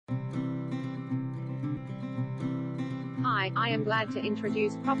Hi, I am glad to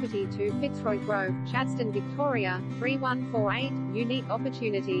introduce property to Fitzroy Grove, Chadstone, Victoria, 3148, unique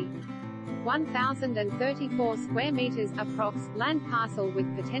opportunity. 1,034 square meters, approx, land parcel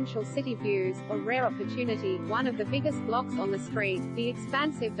with potential city views, or rare opportunity, one of the biggest blocks on the street. The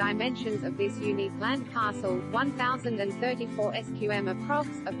expansive dimensions of this unique land parcel, 1,034 SQM approx,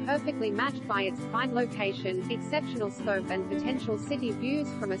 are perfectly matched by its prime location, exceptional scope and potential city views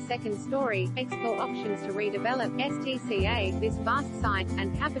from a second story. Explore options to redevelop STCA this vast site,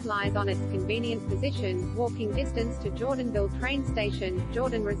 and capitalize on its convenient position, walking distance to Jordanville train station,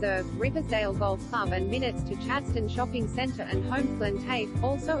 Jordan Reserve, Riversdale Golf Club and minutes to Chadstone Shopping Centre and Homesland TAFE.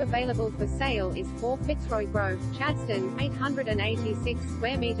 Also available for sale is 4 Fitzroy Grove, Chadstone, 886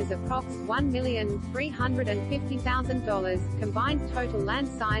 square meters approx, $1,350,000. Combined total land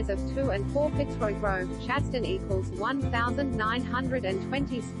size of 2 and 4 Fitzroy Grove, Chadstone equals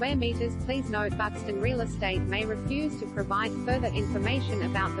 1,920 square meters. Please note Buxton Real Estate may refuse to provide further information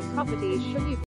about the property should you